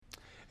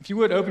If you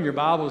would open your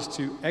Bibles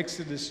to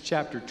Exodus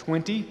chapter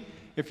 20.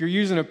 If you're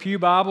using a Pew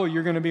Bible,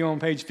 you're going to be on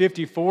page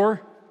 54.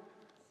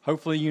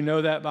 Hopefully you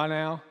know that by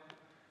now.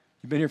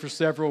 You've been here for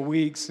several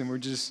weeks, and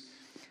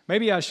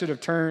maybe I should have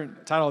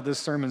titled this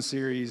sermon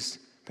series,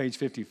 page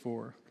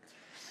 54.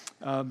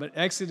 But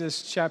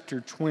Exodus chapter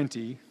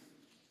 20.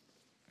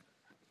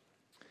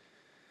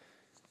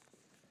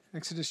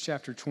 Exodus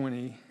chapter 20,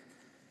 and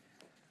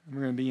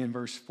we're going to be in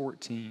verse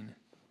 14.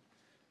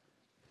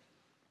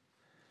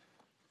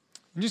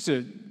 And just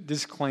a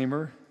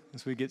disclaimer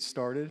as we get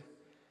started.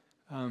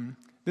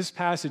 This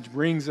passage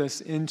brings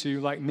us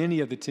into, like many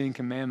of the Ten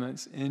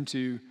Commandments,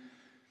 into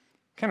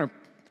kind of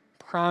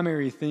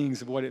primary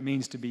things of what it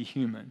means to be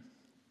human.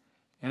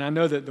 And I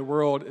know that the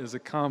world is a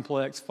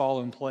complex,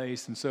 fallen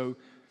place. And so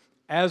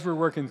as we're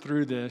working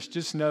through this,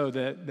 just know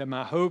that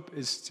my hope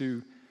is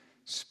to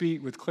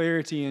speak with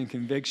clarity and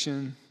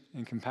conviction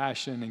and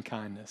compassion and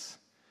kindness.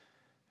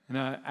 And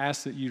I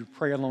ask that you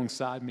pray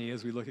alongside me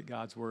as we look at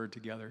God's word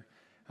together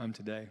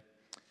today.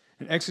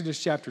 In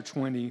Exodus chapter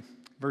 20,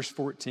 verse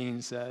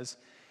 14 says,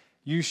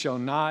 "You shall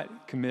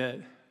not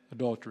commit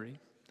adultery."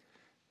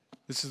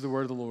 This is the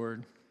word of the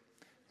Lord.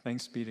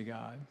 Thanks be to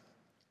God.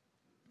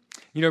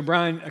 You know,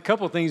 Brian, a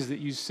couple of things that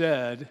you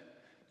said,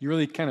 you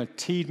really kind of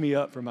teed me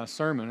up for my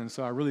sermon, and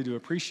so I really do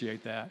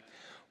appreciate that.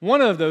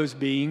 One of those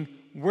being,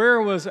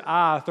 where was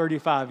I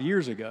 35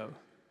 years ago?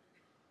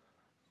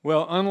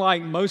 Well,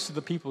 unlike most of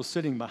the people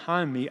sitting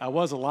behind me, I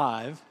was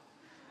alive,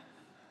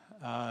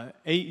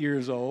 8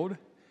 years old.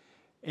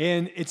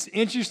 And it's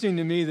interesting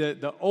to me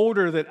that the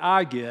older that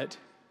I get,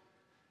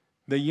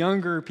 the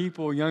younger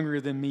people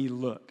younger than me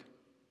look.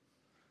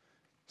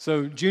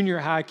 So junior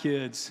high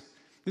kids,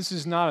 this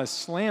is not a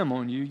slam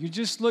on you. You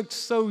just look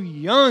so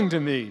young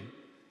to me.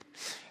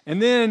 And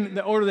then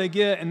the older they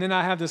get, and then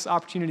I have this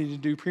opportunity to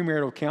do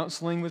premarital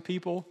counseling with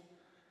people.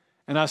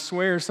 And I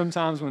swear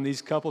sometimes when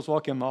these couples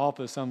walk in my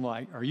office, I'm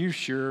like, "Are you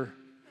sure?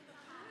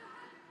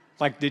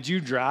 Like, did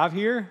you drive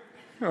here?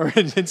 Or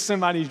did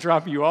somebody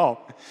drop you off?"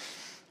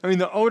 I mean,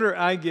 the older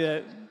I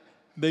get,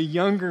 the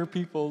younger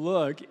people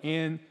look.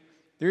 And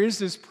there is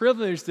this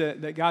privilege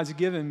that God's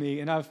given me.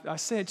 And I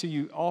say it to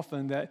you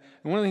often that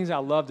one of the things I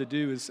love to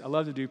do is I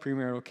love to do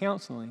premarital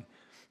counseling.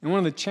 And one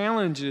of the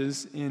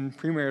challenges in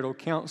premarital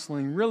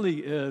counseling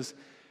really is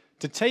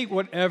to take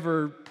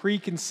whatever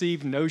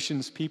preconceived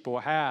notions people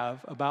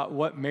have about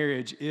what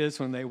marriage is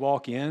when they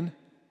walk in.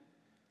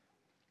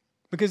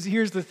 Because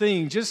here's the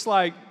thing, just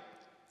like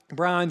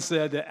Brian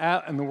said that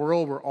out in the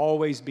world we're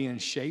always being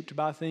shaped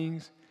by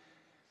things,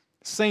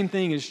 the same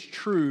thing is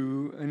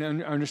true in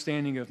an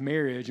understanding of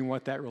marriage and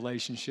what that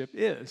relationship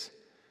is.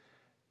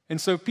 And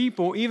so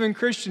people, even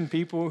Christian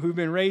people who've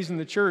been raised in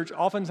the church,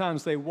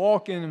 oftentimes they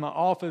walk into my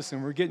office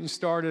and we're getting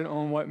started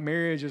on what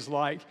marriage is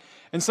like.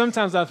 And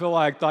sometimes I feel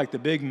like the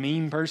big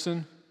mean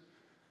person.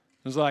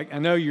 It's like, "I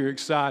know you're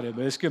excited,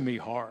 but it's going to be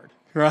hard,"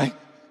 right?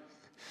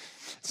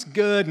 It's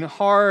good and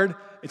hard.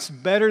 It's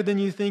better than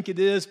you think it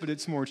is, but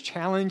it's more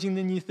challenging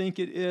than you think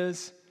it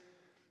is.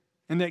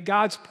 And that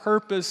God's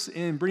purpose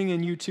in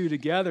bringing you two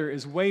together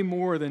is way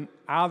more than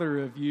either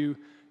of you,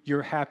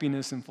 your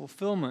happiness and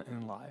fulfillment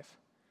in life.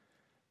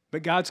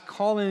 But God's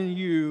calling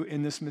you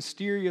in this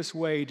mysterious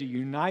way to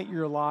unite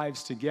your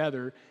lives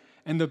together.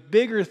 And the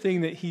bigger thing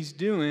that He's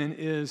doing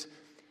is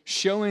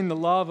showing the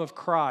love of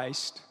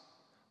Christ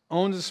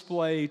on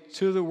display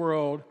to the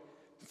world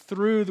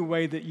through the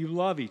way that you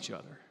love each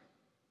other.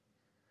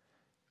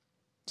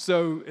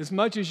 So as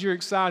much as you're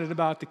excited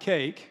about the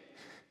cake,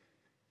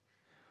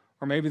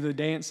 or maybe the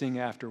dancing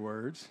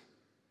afterwards,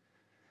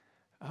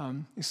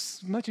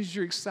 as much as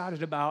you're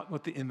excited about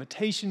what the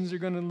invitations are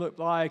going to look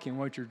like and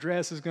what your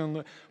dress is going to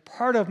look,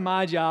 part of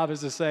my job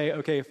is to say,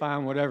 "Okay,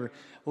 fine, whatever.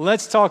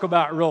 Let's talk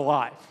about real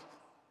life.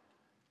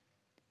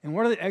 And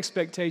what are the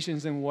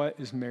expectations and what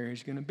is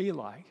marriage going to be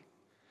like?"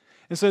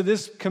 And so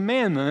this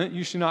commandment,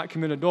 "You should not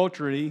commit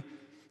adultery,"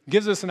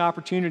 gives us an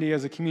opportunity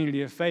as a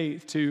community of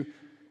faith to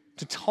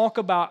talk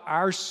about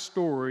our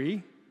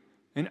story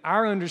and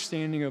our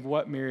understanding of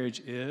what marriage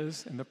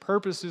is and the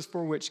purposes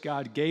for which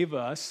God gave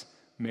us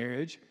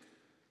marriage,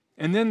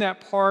 and then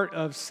that part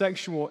of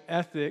sexual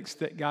ethics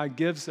that God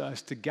gives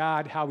us to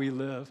guide how we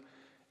live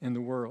in the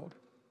world.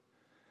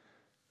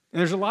 And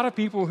there's a lot of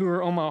people who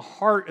are on my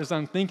heart as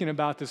I'm thinking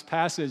about this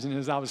passage and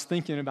as I was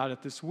thinking about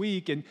it this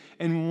week,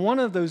 and one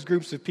of those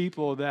groups of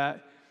people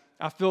that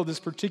I feel this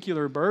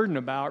particular burden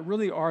about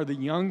really are the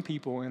young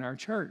people in our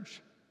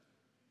church.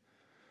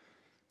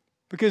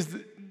 Because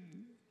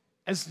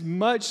as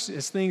much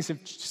as things have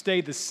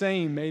stayed the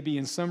same, maybe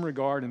in some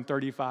regard in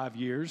 35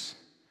 years,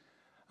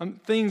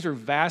 things are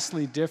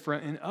vastly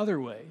different in other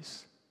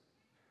ways.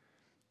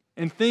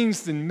 And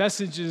things and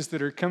messages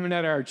that are coming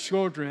at our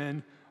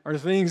children are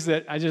things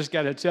that I just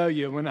got to tell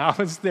you, when I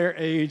was their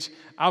age,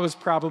 I was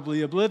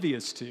probably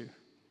oblivious to.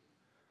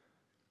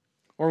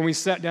 Or when we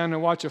sat down to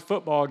watch a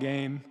football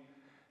game,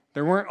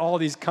 there weren't all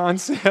these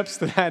concepts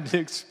that I had to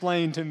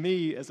explain to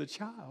me as a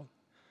child.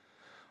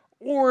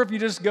 Or if you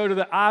just go to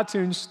the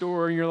iTunes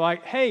store and you're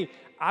like, "Hey,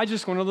 I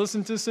just want to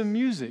listen to some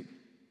music."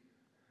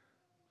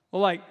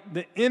 Well, like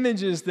the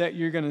images that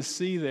you're going to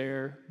see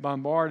there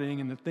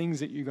bombarding and the things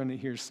that you're going to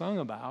hear sung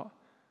about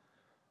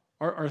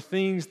are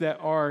things that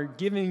are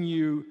giving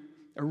you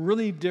a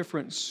really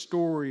different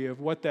story of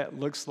what that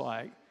looks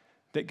like.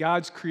 That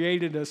God's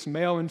created us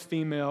male and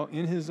female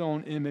in his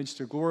own image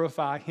to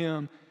glorify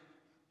him.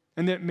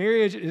 And that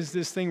marriage is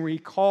this thing where he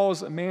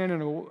calls a man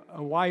and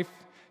a wife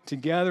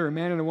together, a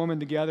man and a woman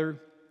together,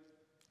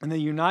 and they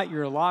unite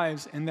your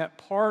lives. And that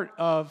part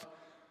of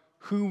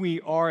who we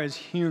are as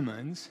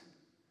humans,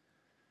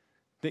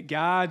 that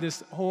God,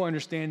 this whole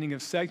understanding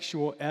of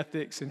sexual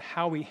ethics and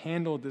how we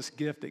handle this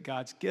gift that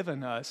God's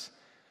given us,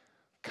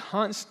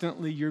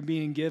 constantly you're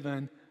being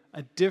given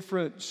a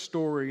different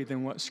story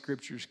than what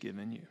Scripture's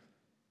given you.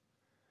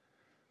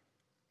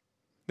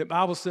 The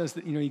Bible says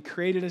that, he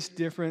created us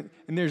different.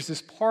 And there's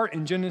this part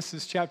in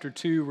Genesis chapter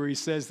 2 where he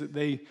says that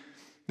they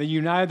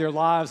united their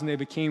lives and they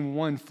became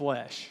one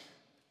flesh.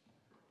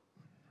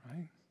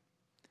 Right?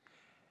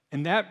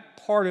 And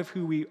that part of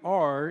who we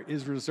are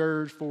is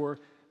reserved for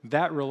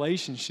that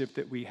relationship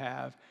that we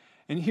have.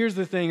 And here's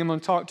the thing, I'm going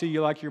to talk to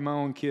you like you're my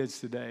own kids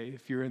today,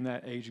 if you're in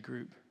that age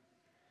group.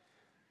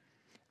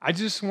 I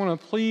just want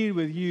to plead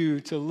with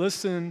you to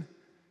listen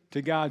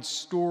to God's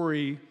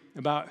story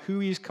about who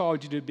he's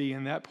called you to be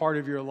in that part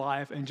of your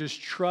life and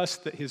just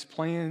trust that his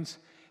plans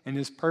and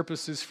his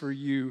purposes for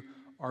you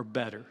are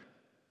better.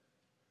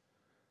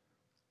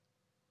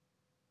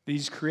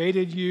 He's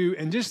created you,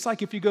 and just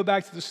like if you go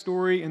back to the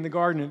story in the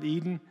Garden of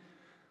Eden,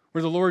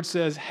 where the Lord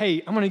says,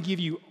 hey, I'm going to give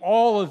you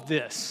all of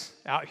this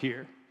out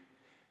here.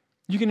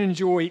 You can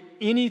enjoy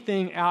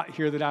anything out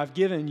here that I've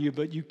given you,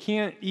 but you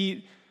can't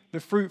eat the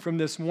fruit from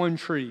this one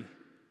tree.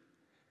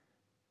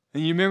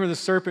 And you remember the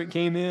serpent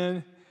came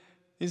in.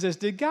 He says,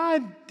 did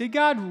God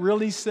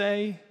really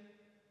say?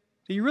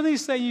 Did he really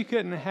say you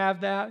couldn't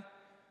have that?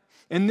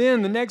 And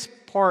then the next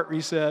part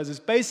he says is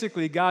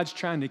basically God's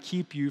trying to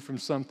keep you from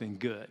something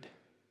good.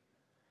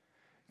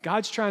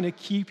 God's trying to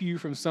keep you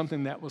from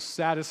something that will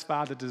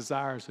satisfy the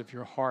desires of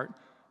your heart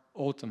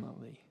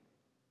ultimately.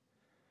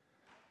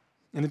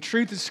 And the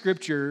truth of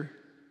Scripture,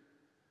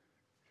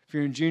 if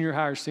you're in junior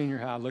high or senior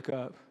high, look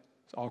up.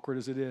 As awkward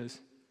as it is.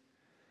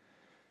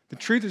 The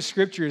truth of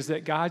Scripture is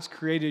that God's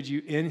created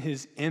you in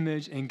his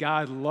image and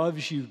God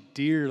loves you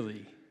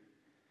dearly.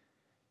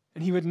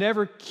 And he would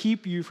never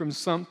keep you from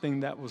something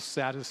that will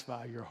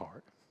satisfy your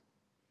heart.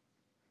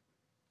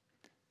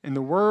 And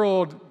the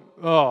world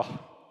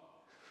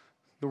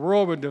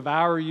would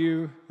devour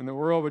you, and the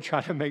world would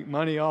try to make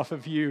money off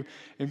of you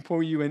and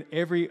pull you in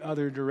every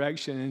other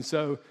direction. And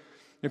so,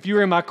 if you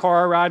were in my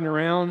car riding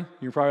around,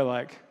 you're probably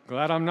like,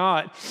 glad I'm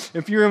not.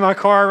 If you were in my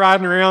car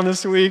riding around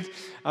this week,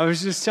 I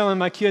was just telling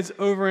my kids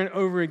over and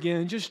over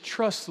again, just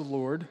trust the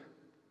Lord.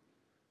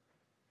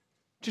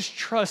 Just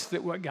trust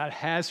that what God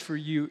has for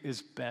you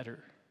is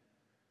better.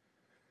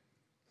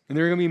 And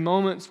there are going to be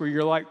moments where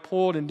you're like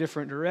pulled in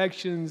different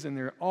directions, and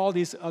there are all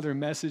these other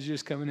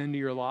messages coming into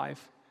your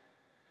life.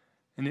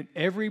 And at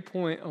every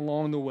point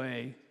along the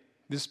way,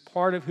 this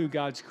part of who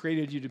God's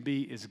created you to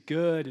be is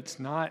good. It's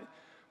not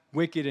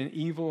wicked and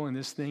evil and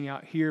this thing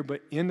out here,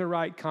 but in the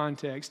right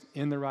context,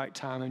 in the right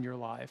time in your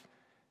life,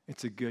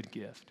 it's a good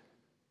gift.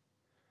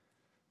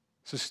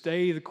 So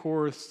stay the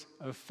course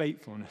of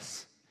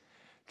faithfulness.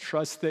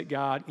 Trust that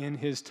God, in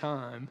his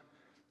time,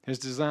 has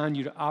designed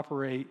you to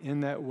operate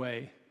in that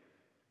way.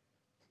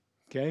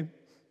 Okay?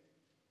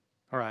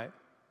 All right.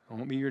 I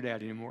won't be your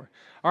dad anymore.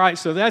 All right,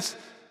 so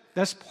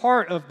that's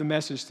part of the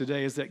message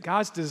today, is that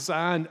God's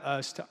designed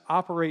us to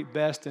operate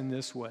best in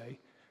this way.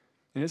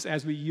 And it's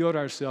as we yield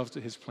ourselves to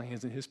his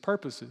plans and his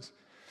purposes.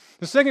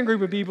 The second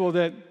group of people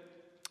that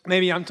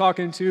maybe I'm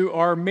talking to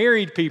are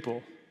married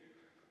people.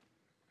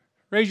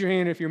 Raise your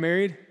hand if you're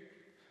married.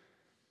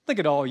 Look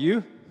at all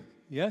you.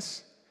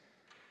 Yes?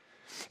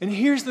 And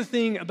here's the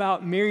thing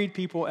about married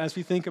people as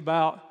we think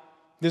about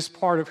this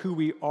part of who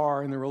we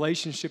are and the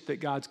relationship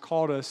that God's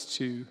called us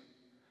to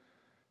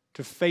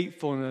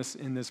faithfulness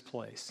in this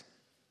place.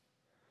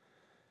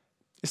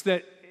 It's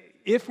that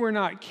if we're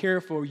not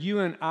careful, you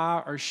and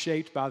I are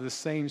shaped by the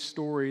same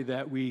story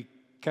that we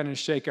kind of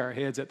shake our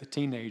heads at the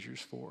teenagers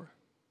for.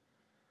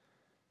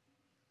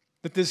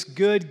 That this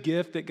good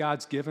gift that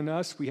God's given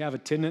us, we have a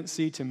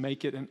tendency to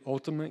make it an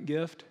ultimate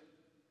gift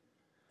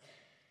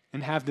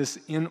and have this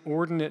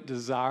inordinate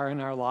desire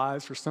in our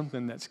lives for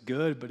something that's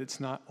good, but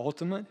it's not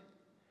ultimate,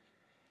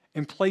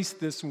 and place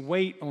this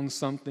weight on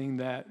something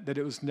that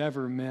it was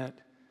never meant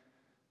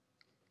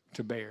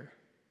to bear.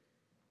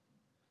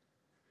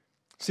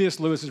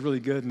 C.S. Lewis is really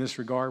good in this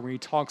regard when he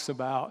talks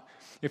about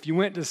if you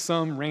went to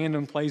some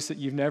random place that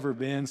you've never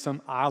been,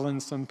 some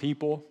island, some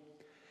people,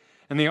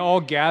 and they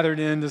all gathered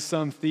into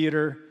some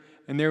theater,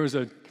 and there was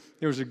a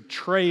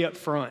tray up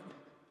front,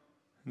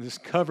 this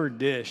covered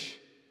dish,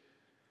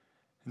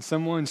 and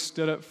someone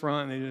stood up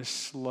front and they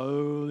just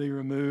slowly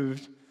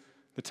removed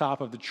the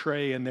top of the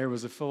tray, and there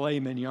was a filet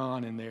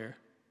mignon in there.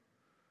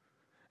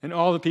 And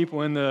all the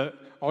people in the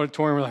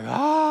auditorium were like,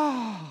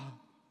 ah!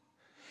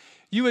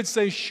 You would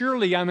say,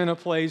 surely I'm in a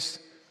place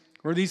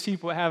where these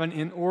people have an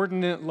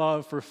inordinate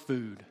love for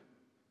food.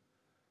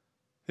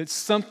 that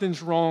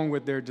something's wrong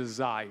with their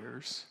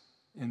desires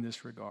in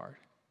this regard.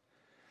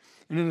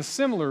 And in a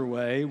similar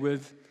way,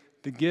 with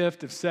the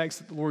gift of sex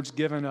that the Lord's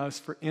given us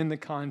for in the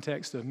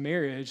context of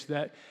marriage,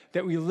 that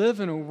we live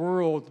in a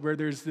world where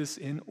there's this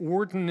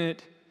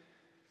inordinate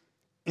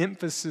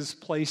emphasis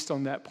placed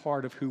on that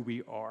part of who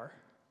we are.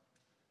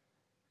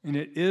 And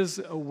it is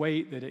a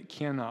weight that it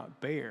cannot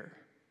bear.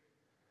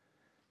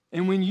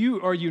 And when you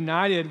are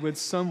united with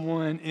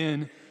someone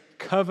in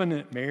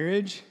covenant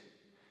marriage,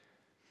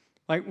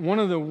 like one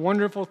of the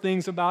wonderful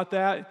things about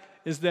that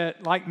is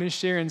that, like Miss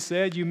Sharon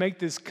said, you make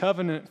this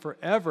covenant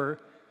forever.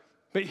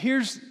 But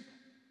here's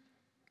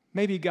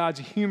maybe God's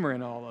humor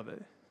in all of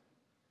it.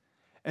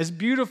 As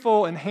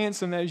beautiful and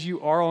handsome as you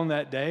are on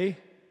that day,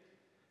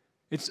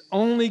 it's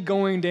only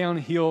going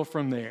downhill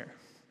from there.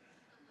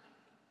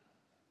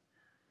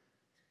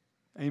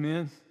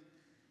 Amen?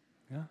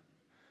 Yeah.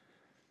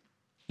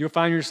 You'll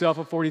find yourself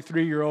a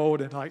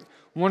 43-year-old and like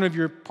one of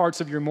your parts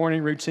of your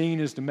morning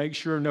routine is to make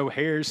sure no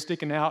hair is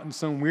sticking out in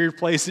some weird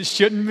place it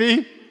shouldn't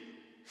be.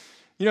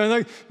 You know,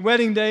 like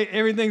wedding day,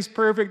 everything's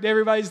perfect,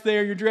 everybody's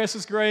there, your dress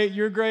is great,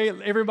 you're great,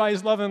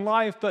 everybody's loving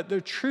life. But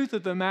the truth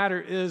of the matter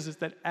is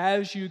that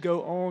as you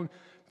go on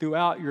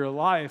throughout your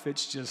life,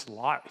 it's just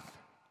life.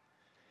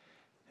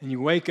 And you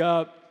wake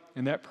up,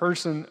 and that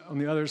person on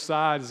the other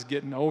side is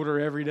getting older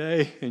every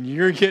day, and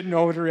you're getting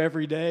older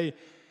every day.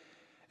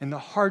 And the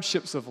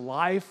hardships of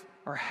life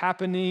are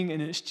happening,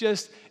 and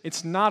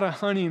it's not a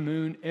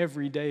honeymoon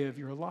every day of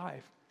your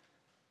life.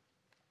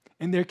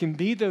 And there can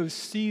be those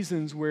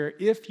seasons where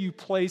if you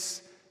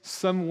place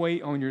some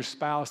weight on your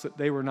spouse that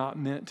they were not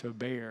meant to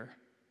bear,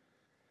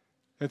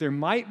 that there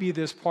might be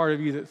this part of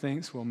you that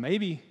thinks, well,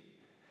 maybe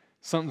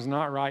something's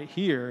not right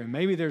here, and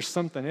maybe there's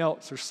something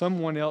else or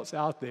someone else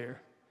out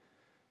there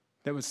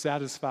that would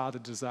satisfy the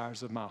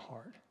desires of my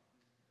heart.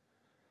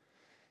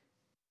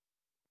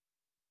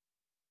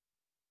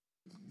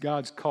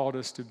 God's called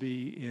us to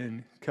be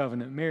in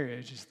covenant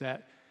marriage is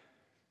that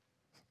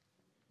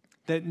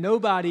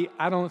nobody,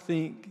 I don't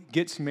think,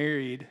 gets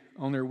married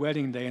on their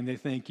wedding day and they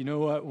think, you know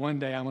what, one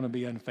day I'm going to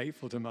be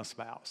unfaithful to my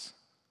spouse.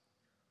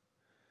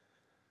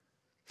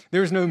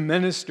 There's no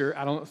minister,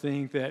 I don't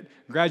think, that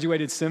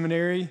graduated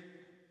seminary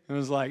and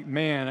was like,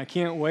 man, I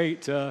can't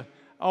wait to,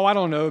 I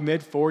don't know,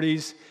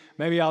 mid-40s,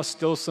 maybe I'll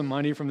steal some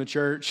money from the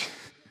church.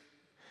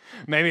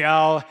 Maybe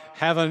I'll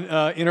have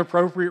an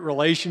inappropriate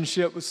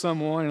relationship with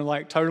someone and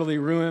like totally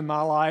ruin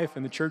my life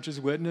and the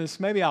church's witness.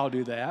 Maybe I'll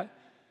do that.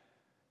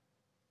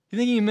 You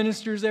think any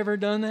minister's ever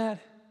done that?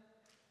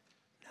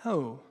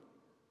 No.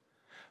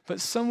 But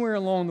somewhere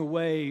along the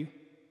way,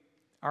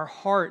 our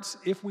hearts,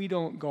 if we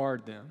don't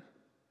guard them,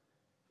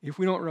 if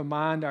we don't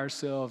remind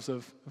ourselves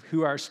of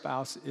who our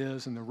spouse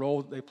is and the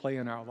role that they play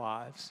in our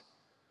lives,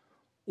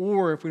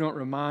 or if we don't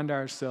remind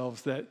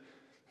ourselves that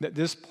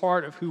this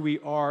part of who we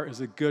are is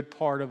a good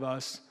part of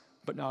us,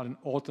 but not an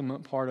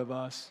ultimate part of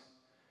us,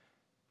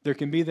 there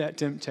can be that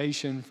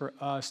temptation for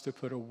us to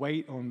put a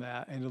weight on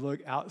that and to look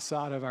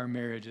outside of our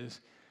marriages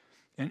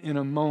and in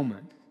a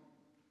moment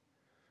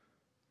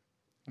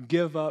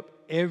give up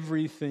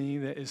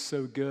everything that is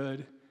so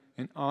good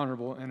and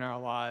honorable in our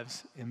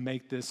lives and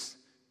make this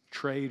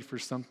trade for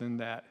something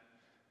that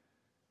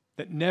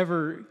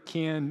never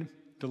can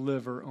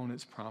deliver on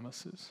its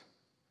promises.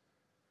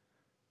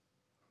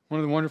 One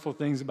of the wonderful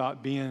things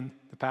about being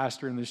the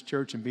pastor in this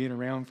church and being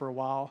around for a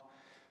while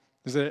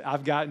is that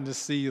I've gotten to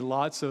see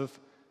lots of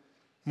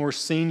more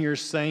senior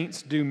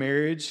saints do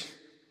marriage.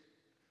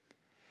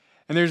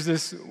 And there's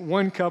this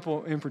one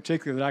couple in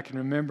particular that I can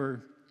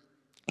remember.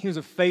 He was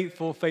a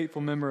faithful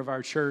member of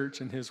our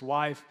church, and his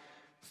wife,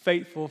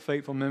 faithful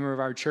member of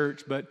our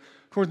church. But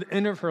toward the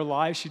end of her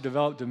life, she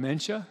developed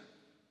dementia.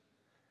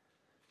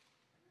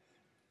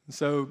 And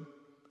so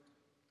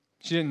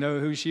she didn't know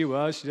who she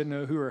was. She didn't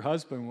know who her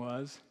husband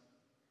was.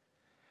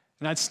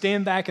 And I'd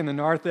stand back in the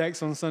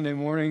narthex on Sunday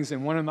mornings,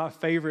 and one of my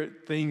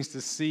favorite things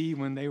to see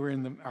when they were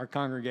in our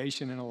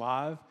congregation and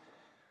alive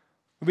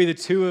would be the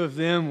two of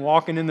them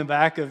walking in the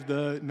back of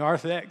the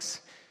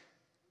narthex.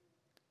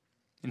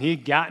 And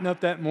he'd gotten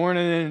up that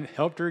morning and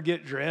helped her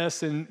get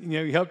dressed, and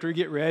he helped her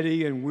get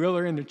ready and wheel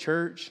her into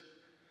church.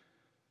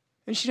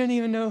 And she didn't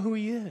even know who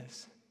he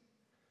is.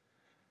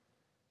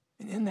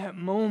 And in that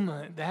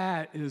moment,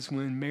 that is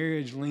when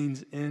marriage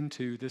leans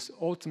into this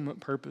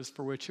ultimate purpose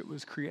for which it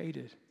was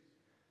created.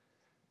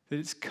 That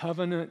it's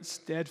covenant,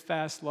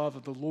 steadfast love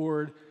of the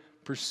Lord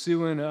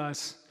pursuing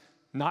us,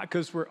 not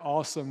because we're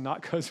awesome,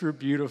 not because we're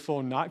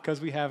beautiful, not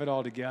because we have it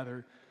all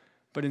together,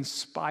 but in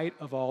spite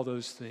of all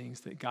those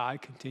things, that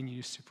God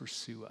continues to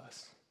pursue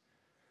us.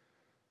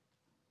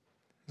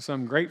 So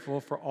I'm grateful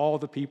for all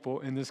the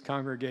people in this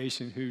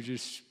congregation who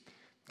just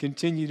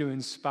continue to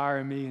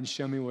inspire me and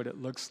show me what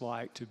it looks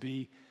like to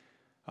be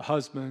a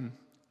husband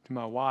to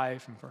my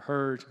wife and for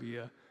her to be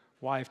a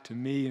wife to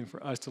me and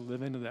for us to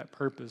live into that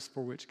purpose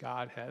for which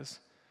God has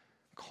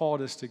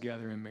called us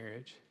together in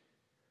marriage.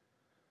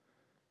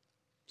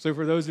 So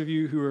for those of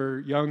you who are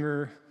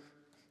younger,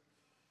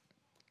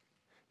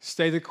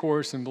 stay the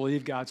course and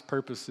believe God's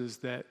purposes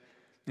that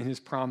in his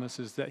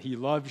promises that he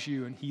loves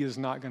you and he is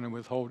not going to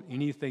withhold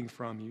anything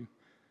from you.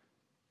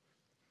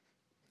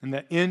 And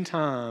that in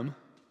time,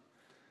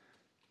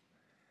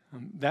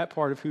 that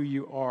part of who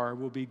you are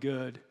will be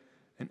good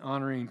and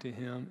honoring to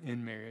him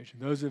in marriage.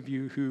 Those of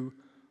you who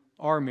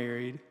are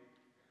married,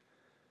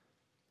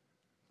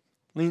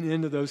 lean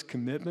into those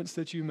commitments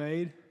that you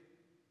made.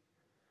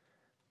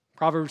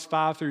 Proverbs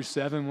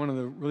 5-7, one of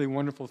the really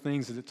wonderful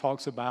things is it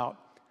talks about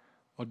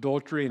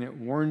adultery and it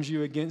warns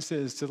you against it,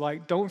 is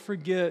to don't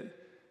forget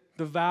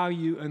the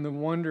value and the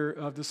wonder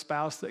of the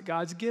spouse that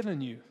God's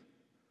given you.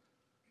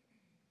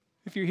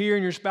 If you're here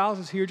and your spouse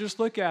is here, just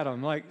look at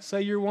them.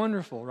 Say you're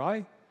wonderful,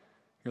 right?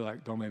 You're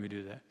like, don't make me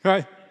do that,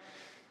 right?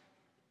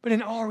 But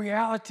in all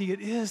reality,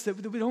 it is that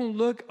we don't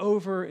look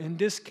over and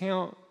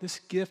discount this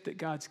gift that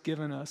God's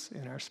given us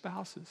in our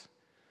spouses.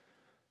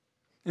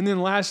 And then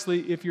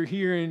lastly, if you're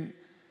here and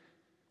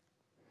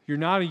you're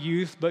not a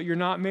youth, but you're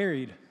not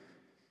married.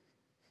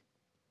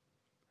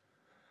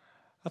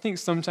 I think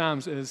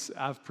sometimes as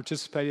I've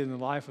participated in the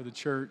life of the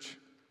church,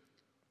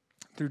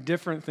 through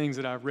different things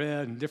that I've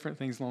read and different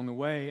things along the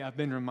way, I've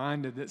been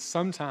reminded that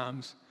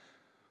sometimes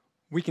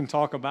we can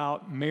talk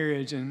about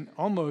marriage in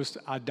almost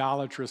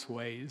idolatrous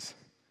ways.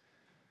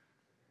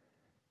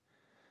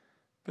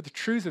 But the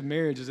truth of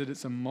marriage is that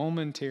it's a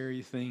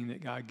momentary thing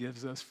that God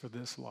gives us for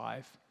this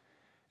life.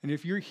 And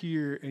if you're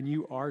here and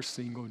you are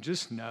single,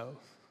 just know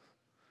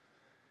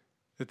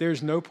that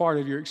there's no part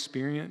of your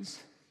experience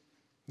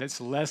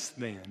that's less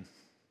than.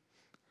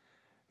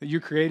 That you're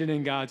created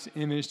in God's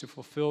image to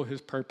fulfill his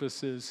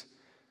purposes.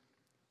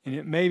 And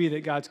it may be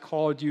that God's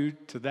called you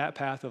to that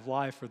path of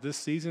life for this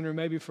season or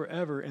maybe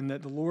forever, and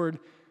that the Lord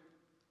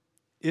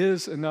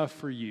is enough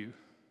for you.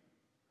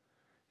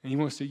 And he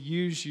wants to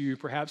use you,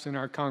 perhaps in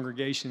our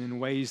congregation, in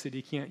ways that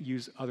he can't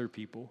use other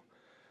people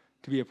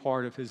to be a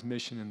part of his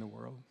mission in the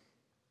world.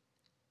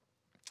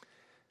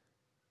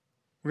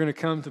 We're going to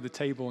come to the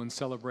table and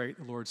celebrate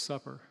the Lord's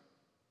Supper.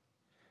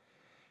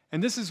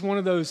 And this is one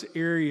of those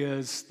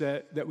areas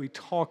that we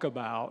talk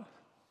about,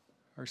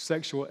 our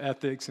sexual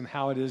ethics and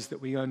how it is that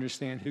we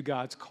understand who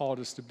God's called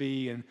us to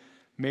be and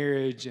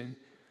marriage. And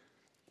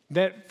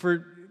that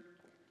for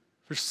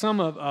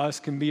some of us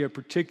can be a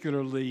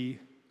particularly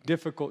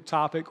difficult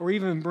topic, or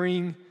even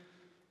bring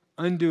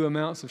undue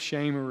amounts of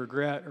shame or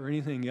regret or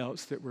anything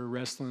else that we're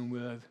wrestling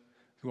with as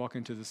we walk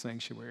into the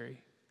sanctuary.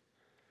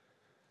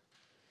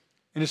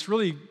 And it's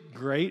really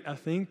great, I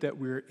think, that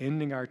we're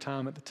ending our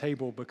time at the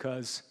table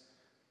because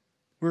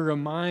we're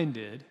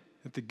reminded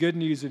that the good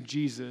news of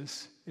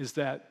Jesus is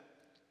that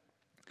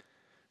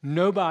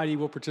nobody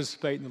will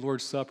participate in the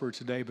Lord's Supper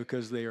today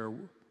because they are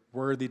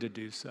worthy to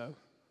do so.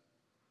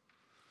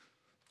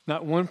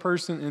 Not one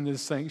person in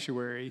this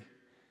sanctuary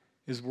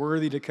is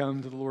worthy to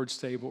come to the Lord's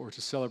table or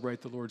to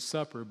celebrate the Lord's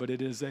Supper, but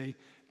it is a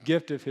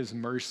gift of his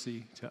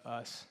mercy to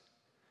us.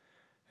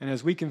 And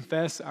as we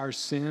confess our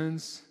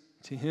sins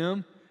to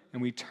him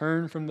and we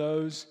turn from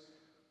those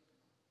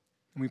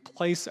and we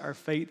place our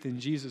faith in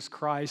Jesus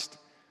Christ,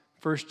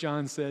 1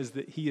 John says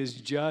that he is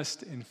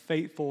just and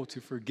faithful to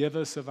forgive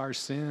us of our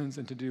sins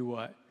and to do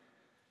what?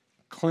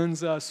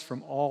 Cleanse us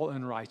from all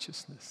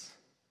unrighteousness.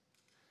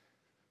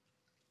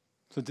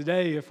 So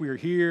today, if we are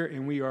here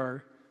and we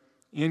are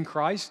in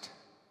Christ,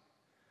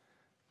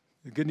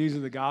 the good news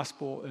of the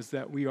gospel is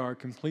that we are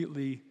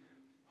completely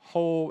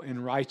whole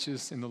and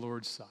righteous in the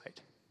Lord's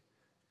sight.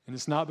 And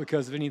it's not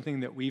because of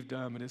anything that we've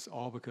done, but it's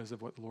all because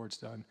of what the Lord's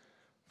done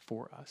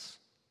for us.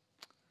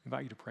 I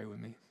invite you to pray with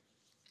me.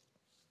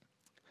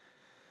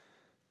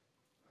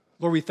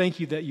 Lord, we thank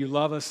you that you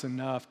love us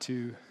enough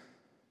to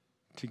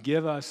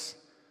give us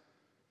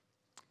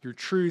your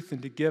truth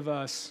and to give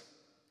us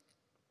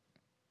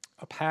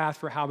a path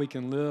for how we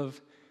can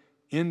live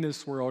in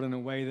this world in a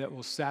way that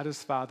will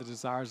satisfy the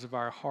desires of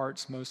our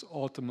hearts most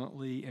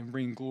ultimately and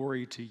bring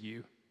glory to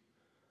you.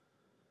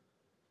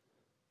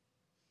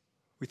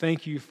 We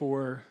thank you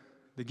for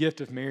the gift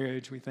of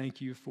marriage. We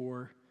thank you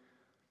for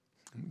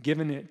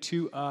giving it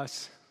to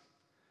us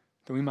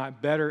that we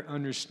might better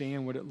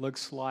understand what it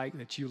looks like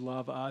that you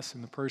love us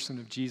in the person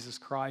of Jesus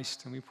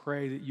Christ. And we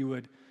pray that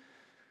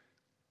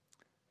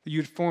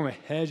you'd form a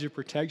hedge of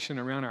protection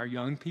around our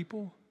young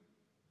people.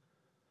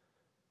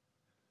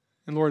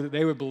 And Lord, that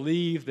they would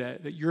believe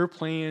that your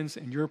plans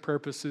and your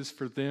purposes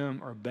for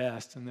them are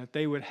best, and that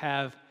they would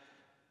have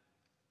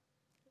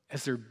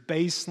as their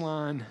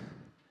baseline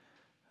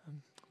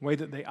way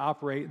that they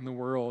operate in the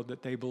world,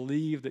 that they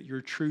believe that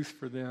your truth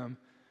for them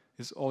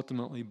is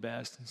ultimately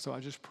best. And so I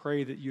just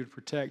pray that you'd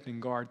protect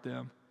and guard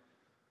them.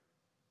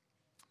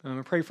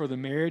 I pray for the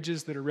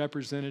marriages that are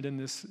represented in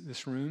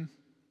this room,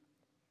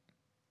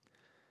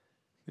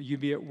 that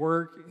you'd be at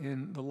work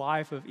in the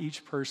life of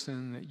each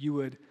person, that you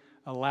would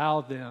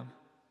allow them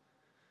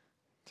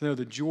to know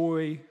the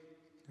joy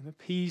and the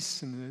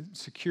peace and the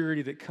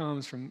security that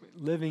comes from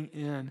living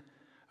in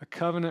a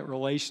covenant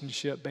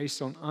relationship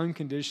based on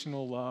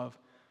unconditional love,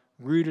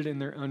 rooted in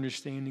their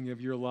understanding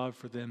of your love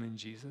for them in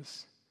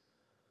Jesus.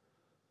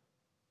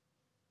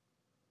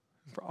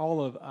 For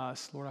all of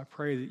us, Lord, I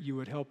pray that you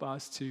would help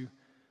us to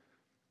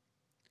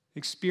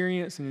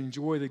experience and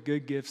enjoy the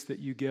good gifts that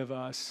you give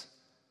us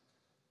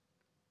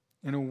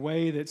in a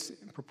way that's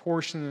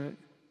proportionate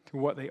to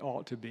what they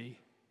ought to be.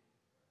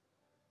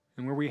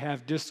 And where we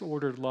have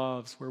disordered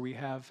loves, where we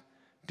have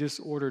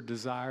disordered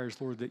desires,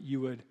 Lord, that you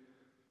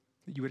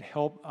would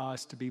help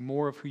us to be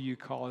more of who you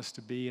call us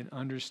to be and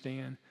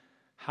understand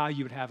how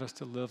you would have us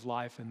to live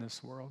life in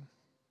this world.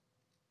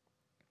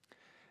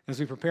 As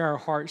we prepare our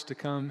hearts to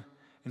come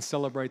and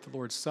celebrate the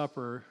Lord's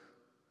Supper,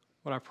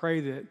 Lord, I pray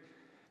that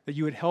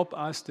you would help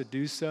us to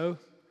do so.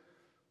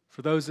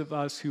 For those of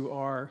us who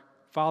are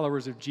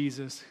followers of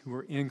Jesus, who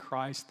are in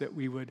Christ, that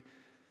we would,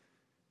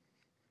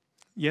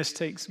 yes,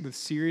 take with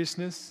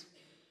seriousness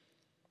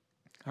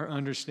our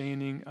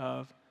understanding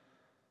of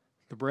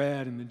the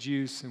bread and the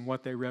juice and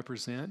what they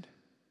represent,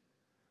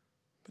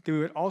 but that we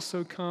would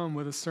also come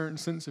with a certain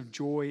sense of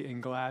joy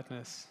and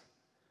gladness,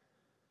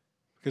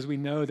 because we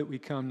know that we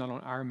come not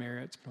on our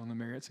merits, but on the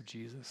merits of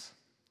Jesus.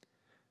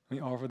 We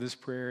offer this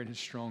prayer in his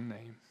strong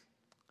name.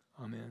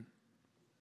 Amen.